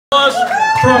For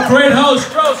a great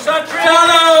host, Joe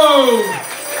Satriano!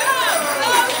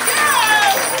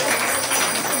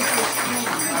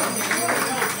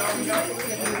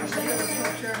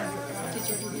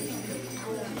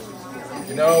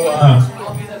 You know,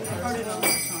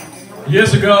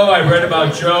 years ago I read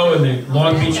about Joe in the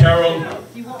Long Beach Herald,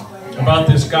 about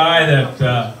this guy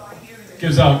that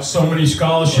gives out so many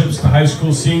scholarships to high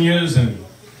school seniors, and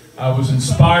I was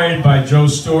inspired by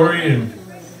Joe's story, and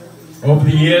over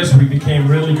the years we became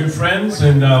really good friends,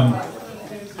 and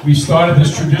we started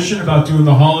this tradition about doing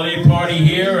the holiday party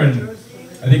here, and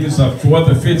I think it's our 4th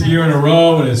or 5th year in a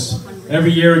row, and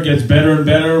every year it gets better and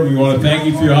better. We want to thank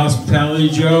you for your hospitality,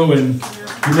 Joe, and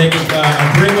you make it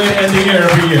a great way to end the year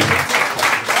every year.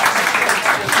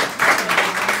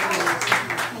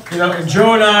 You know, and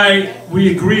Joe and I,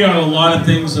 we agree on a lot of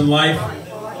things in life,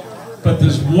 but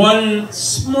there's one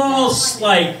small,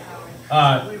 slight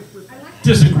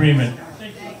disagreement.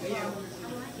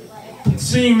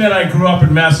 Seeing that I grew up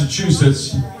in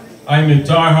Massachusetts, I'm a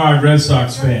die-hard Red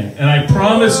Sox fan, and I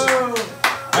promised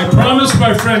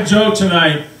my friend Joe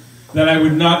tonight that I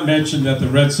would not mention that the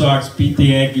Red Sox beat the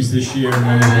Yankees this year and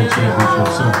won the World Championship.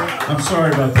 So I'm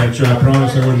sorry about that, Joe. I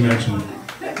promise I wouldn't mention it.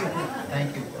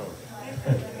 Thank you.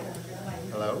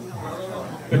 Hello.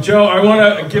 But Joe, I want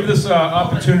to give this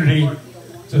opportunity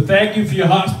to thank you for your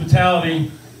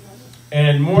hospitality,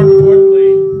 and more importantly,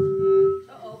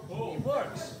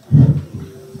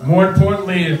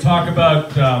 to talk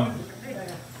about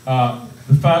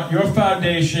your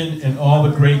foundation and all the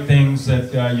great things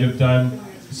that you've done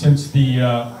since the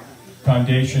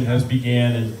foundation has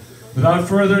began. And without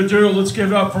further ado, let's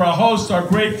give it up for our host, our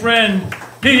great friend.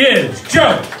 He is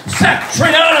Joe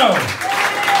Satriano.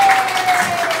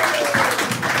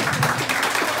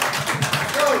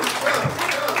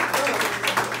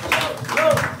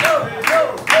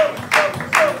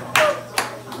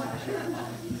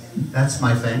 That's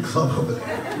my fan club over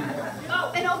there.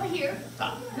 Oh, and over here.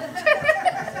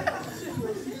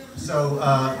 So,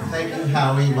 thank you,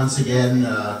 Howie, once again,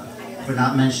 for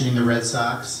not mentioning the Red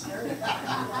Sox.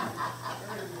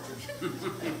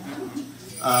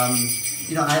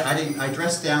 You know, I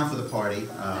dressed down for the party.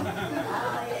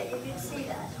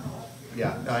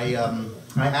 Yeah, I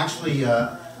actually,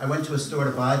 I went to a store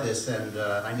to buy this, and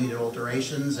I needed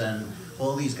alterations, and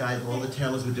all these guys, all the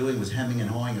tailors were doing was hemming and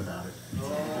hawing about it.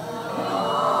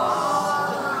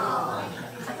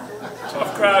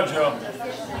 Tough crowd, Joe.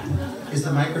 Is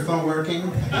the microphone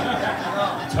working?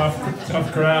 Tough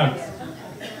crowd.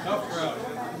 Tough crowd.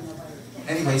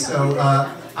 Anyway, so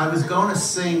I was going to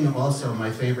sing also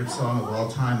my favorite song of all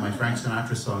time, my Frank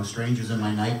Sinatra song, "Strangers in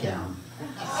My Nightgown."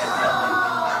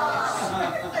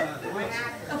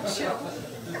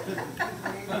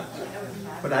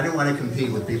 But I didn't want to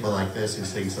compete with people like this who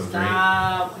sing so great.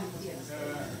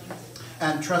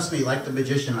 And trust me, like the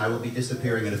magician, I will be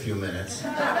disappearing in a few minutes.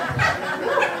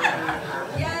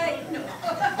 Yay!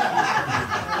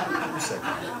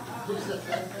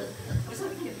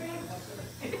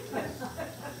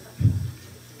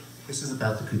 This is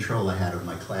about the control I had of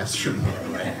my classroom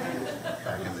anyway,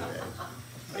 back in the day.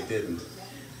 I didn't.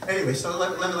 Anyway, so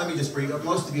let me just brief.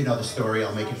 Most of you know the story.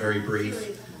 I'll make it very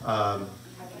brief.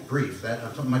 Brief.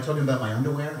 Am I talking about my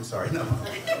underwear? I'm sorry, no.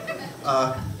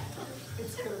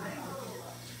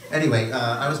 Anyway,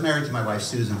 I was married to my wife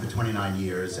Susan for 29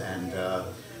 years, and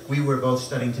we were both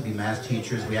studying to be math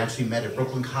teachers. We actually met at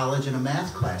Brooklyn College in a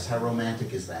math class. How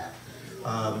romantic is that?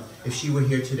 If she were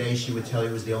here today, she would tell you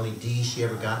it was the only D she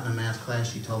ever got in a math class.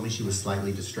 She told me she was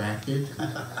slightly distracted.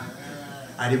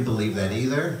 I didn't believe that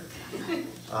either.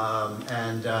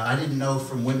 And I didn't know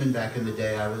from women back in the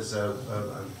day. I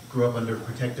grew up under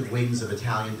protective wings of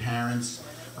Italian parents.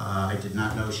 I did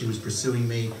not know she was pursuing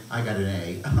me. I got an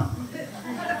A.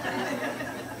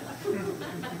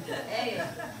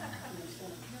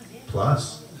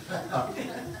 Plus.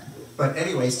 But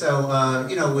anyway, so,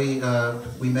 you know,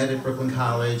 we met at Brooklyn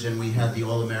College, and we had the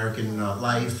all-American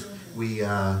life. We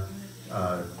got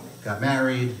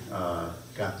married,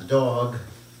 got the dog,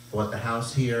 bought the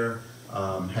house here,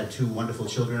 had 2 wonderful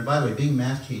children. And by the way, being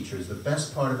math teachers, the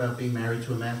best part about being married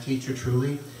to a math teacher,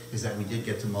 truly, is that we did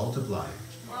get to multiply.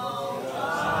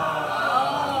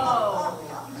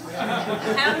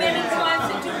 How many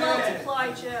times did you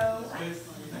multiply, Joe?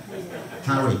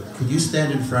 Howie, could you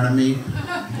stand in front of me,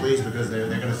 please, because they're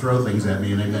going to throw things at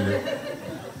me in a minute.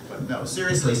 But no,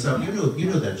 seriously, so you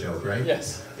knew that joke, right?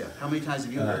 Yes. Yeah. How many times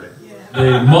have you heard it?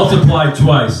 They multiplied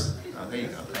twice. Oh, there you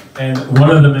go. And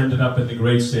one of them ended up in the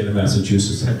great state of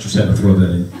Massachusetts. I just had to throw that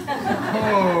in.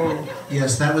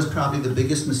 Yes, that was probably the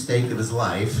biggest mistake of his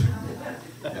life.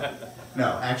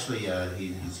 No, actually,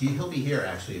 he'll be here,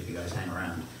 actually, if you guys hang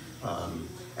around.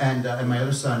 And my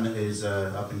other son is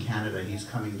up in Canada. He's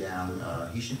coming down.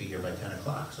 He should be here by 10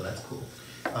 o'clock, so that's cool.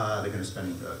 They're going to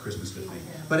spend Christmas with me.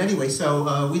 But anyway,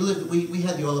 so we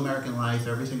had the all-American life.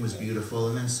 Everything was beautiful.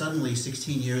 And then suddenly,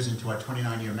 16 years into our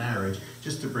 29-year marriage,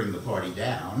 just to bring the party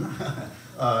down,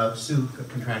 Sue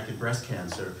contracted breast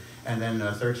cancer. And then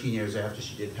 13 years after,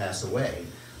 she did pass away.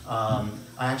 I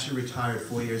actually retired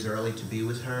 4 years early to be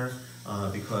with her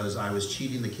because I was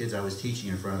cheating the kids I was teaching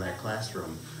in front of that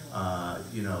classroom.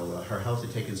 You know, her health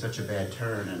had taken such a bad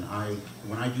turn, and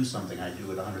when I do something, I do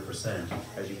it 100%,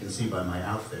 as you can see by my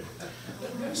outfit.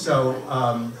 So,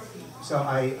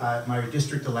 my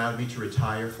district allowed me to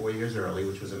retire 4 years early,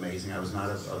 which was amazing. I was not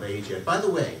of age yet. By the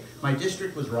way, my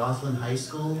district was Roslyn High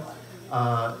School.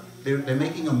 They're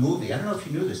making a movie. I don't know if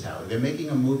you knew this, Howie. They're making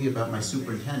a movie about my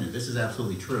superintendent. This is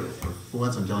absolutely true. For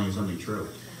once, I'm telling you something true.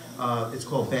 It's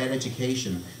called Bad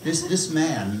Education. This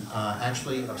man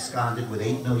actually absconded with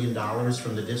 $8 million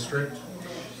from the district.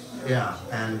 Yeah,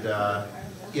 and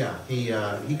yeah,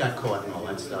 he got caught and all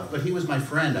that stuff. But he was my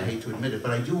friend. I hate to admit it,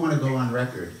 but I do want to go on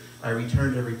record. I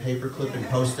returned every paperclip and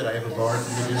posted I ever borrowed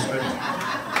from the district.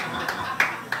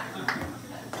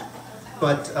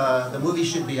 But the movie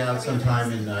should be out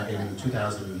sometime in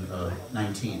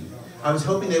 2019. I was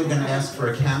hoping they were going to ask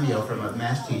for a cameo from a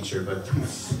math teacher, but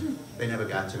they never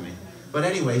got to me. But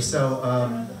anyway, so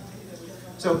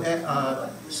Sue had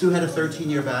a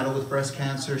 13-year battle with breast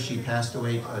cancer. She passed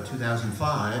away in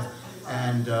 2005,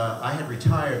 and I had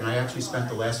retired, and I actually spent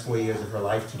the last 4 years of her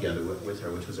life together with her,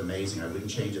 which was amazing. I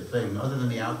wouldn't change a thing other than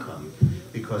the outcome,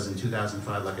 because in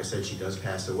 2005, like I said, she does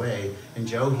pass away, and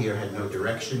Joe here had no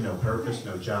direction, no purpose,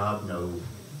 no job,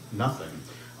 nothing.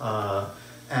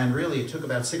 And really, it took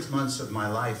about 6 months of my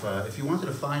life. If you wanted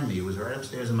to find me, it was right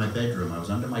upstairs in my bedroom. I was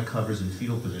under my covers in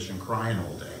fetal position, crying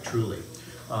all day, truly.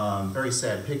 Very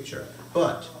sad picture.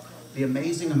 But the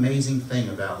amazing, amazing thing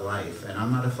about life, and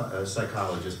I'm not a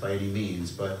psychologist by any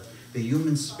means, but the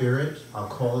human spirit, I'll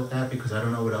call it that because I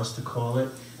don't know what else to call it,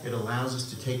 it allows us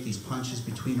to take these punches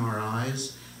between our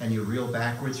eyes, and you reel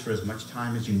backwards for as much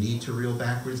time as you need to reel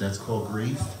backwards. That's called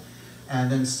grief. And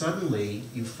then suddenly,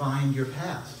 you find your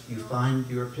path. You find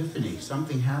your epiphany.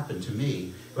 Something happened to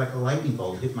me, like a lightning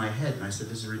bolt hit my head, and I said,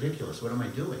 this is ridiculous. What am I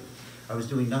doing? I was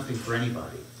doing nothing for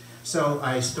anybody. So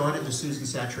I started the Susan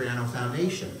Satriano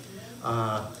Foundation,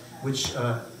 which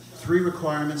 3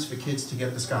 requirements for kids to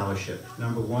get the scholarship.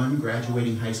 Number 1,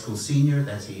 graduating high school senior,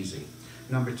 that's easy.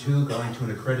 Number 2, going to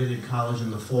an accredited college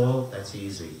in the fall, that's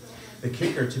easy. The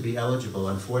kicker to be eligible,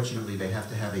 unfortunately, they have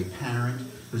to have a parent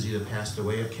who's either passed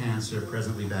away of cancer,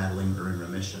 presently battling, or in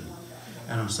remission.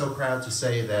 And I'm so proud to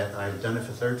say that I've done it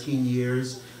for 13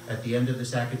 years. At the end of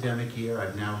this academic year,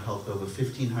 I've now helped over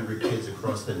 1,500 kids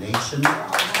across the nation.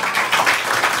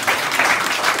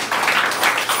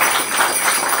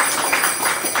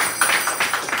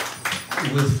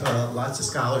 With lots of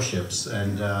scholarships.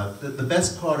 And the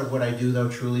best part of what I do, though,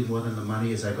 truly more than the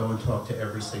money, is I go and talk to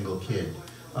every single kid.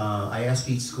 I ask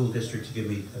each school district to give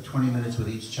me 20 minutes with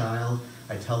each child.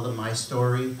 I tell them my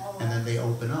story, and then they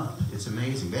open up. It's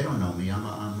amazing. They don't know me.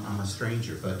 I'm a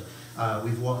stranger, but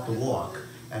we've walked the walk,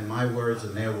 and my words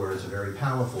and their words are very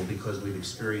powerful because we've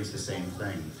experienced the same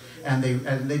thing. And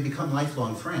they become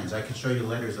lifelong friends. I could show you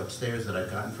letters upstairs that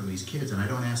I've gotten from these kids, and I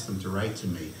don't ask them to write to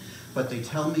me. But they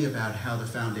tell me about how the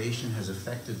foundation has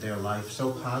affected their life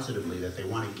so positively that they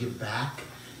want to give back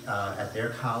at their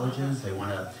colleges. They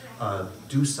want to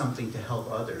do something to help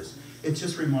others. It's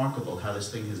just remarkable how this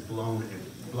thing has blown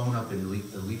up in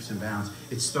leaps and bounds.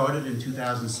 It started in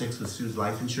 2006 with Sue's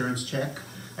life insurance check.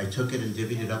 I took it and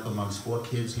divvied it up amongst 4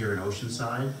 kids here in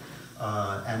Oceanside.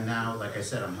 And now, like I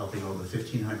said, I'm helping over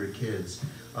 1,500 kids.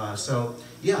 So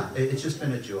yeah, it's just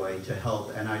been a joy to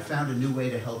help. And I found a new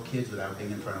way to help kids without being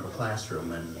in front of a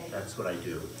classroom, and that's what I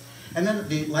do. And then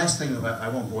the last thing, I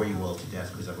won't bore you all to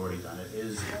death because I've already done it,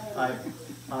 is I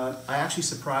actually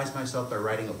surprised myself by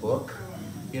writing a book.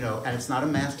 You know, and it's not a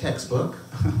math textbook.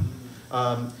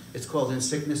 It's called In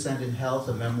Sickness and in Health,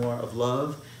 a Memoir of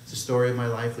Love. It's a story of my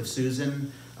life with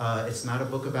Susan. It's not a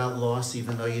book about loss,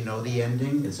 even though you know the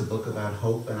ending. It's a book about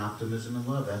hope and optimism and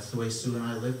love. That's the way Sue and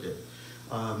I lived it.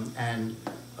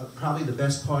 Probably the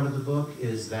best part of the book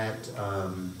is that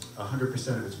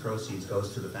 100% of its proceeds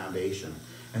goes to the foundation.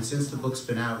 And since the book's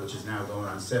been out, which is now going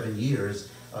on 7 years,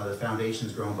 the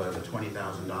foundation's grown by over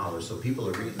 $20,000. So people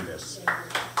are reading this.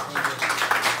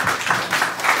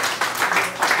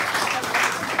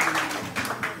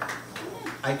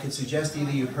 I could suggest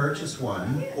either you purchase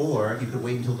one, or you could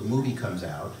wait until the movie comes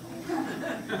out.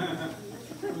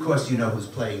 Of course, you know who's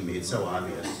playing me. It's so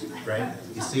obvious, right?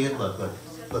 You see it? Look, look.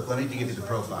 Look, let me give you the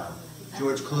profile.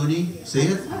 George Clooney, see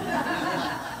it?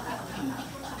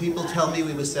 People tell me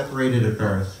we were separated at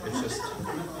birth.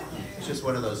 It's just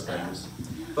one of those things.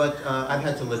 But I've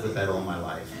had to live with that all my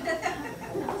life.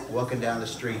 Walking down the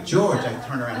street, George, I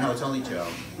turn around, no, it's only Joe.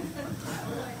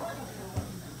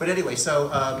 But anyway, so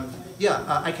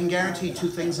I can guarantee two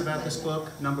things about this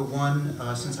book. Number one,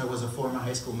 since I was a former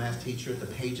high school math teacher, the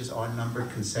pages are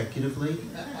numbered consecutively.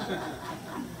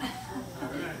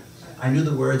 I knew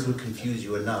the words would confuse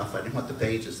you enough. I didn't want the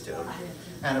pages to.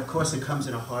 And of course, it comes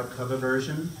in a hardcover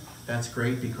version. That's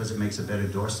great because it makes a better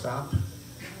doorstop.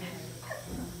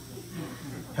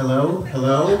 Hello?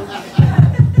 Hello?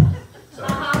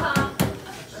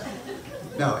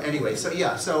 No, anyway, so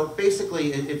yeah, so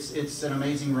basically it's an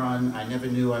amazing run. I never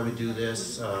knew I would do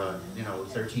this,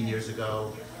 13 years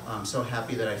ago. I'm so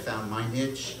happy that I found my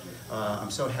niche.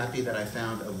 I'm so happy that I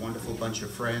found a wonderful bunch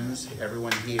of friends,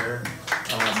 everyone here.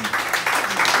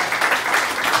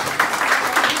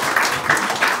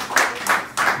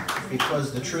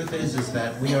 Because the truth is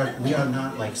that we are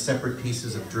not like separate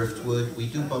pieces of driftwood. We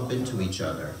do bump into each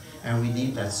other, and we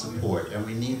need that support, and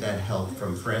we need that help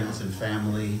from friends and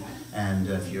family. And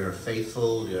if you're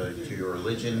faithful to your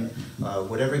religion,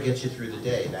 whatever gets you through the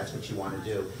day, that's what you want to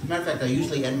do. Matter of fact, I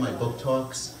usually end my book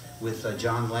talks with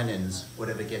John Lennon's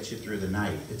 "Whatever Gets You Through the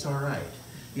Night." It's all right,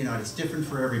 and it's different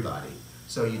for everybody.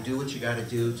 So you do what you got to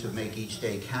do to make each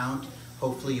day count.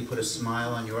 Hopefully you put a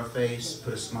smile on your face,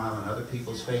 put a smile on other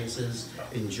people's faces,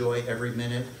 enjoy every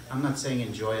minute. I'm not saying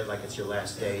enjoy it like it's your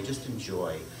last day, just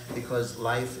enjoy, because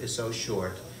life is so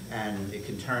short and it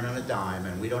can turn on a dime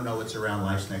and we don't know what's around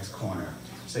life's next corner.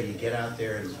 So you get out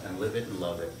there and live it and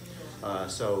love it.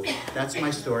 So that's my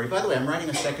story. By the way, I'm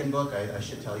writing a second book, I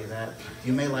should tell you that.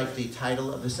 You may like the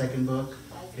title of the second book,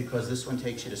 because this one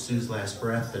takes you to Sue's last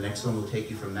breath. The next one will take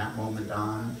you from that moment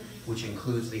on, which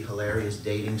includes the hilarious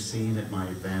dating scene at my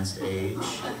advanced age.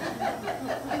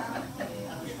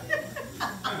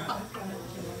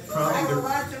 Probably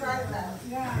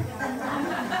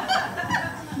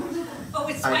Oh,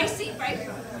 it's spicy, right?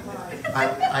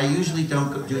 I usually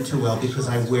don't do too well because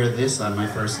I wear this on my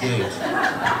first date.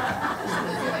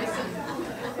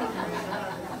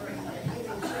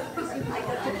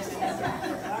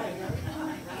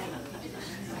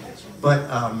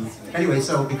 But anyway,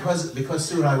 so because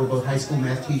Sue and I were both high school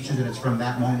math teachers, and it's from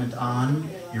that moment on.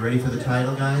 You ready for the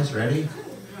title, guys? Ready?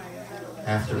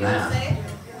 Aftermath.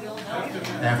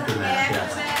 Aftermath,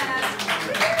 yes.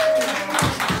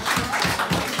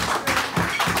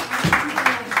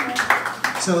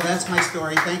 So that's my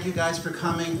story. Thank you guys for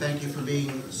coming. Thank you for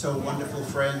being so wonderful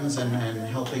friends and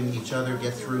helping each other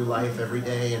get through life every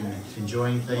day and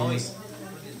enjoying things.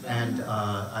 And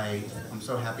I'm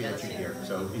so happy that you're here.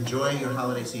 So enjoy your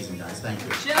holiday season, guys. Thank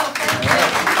you.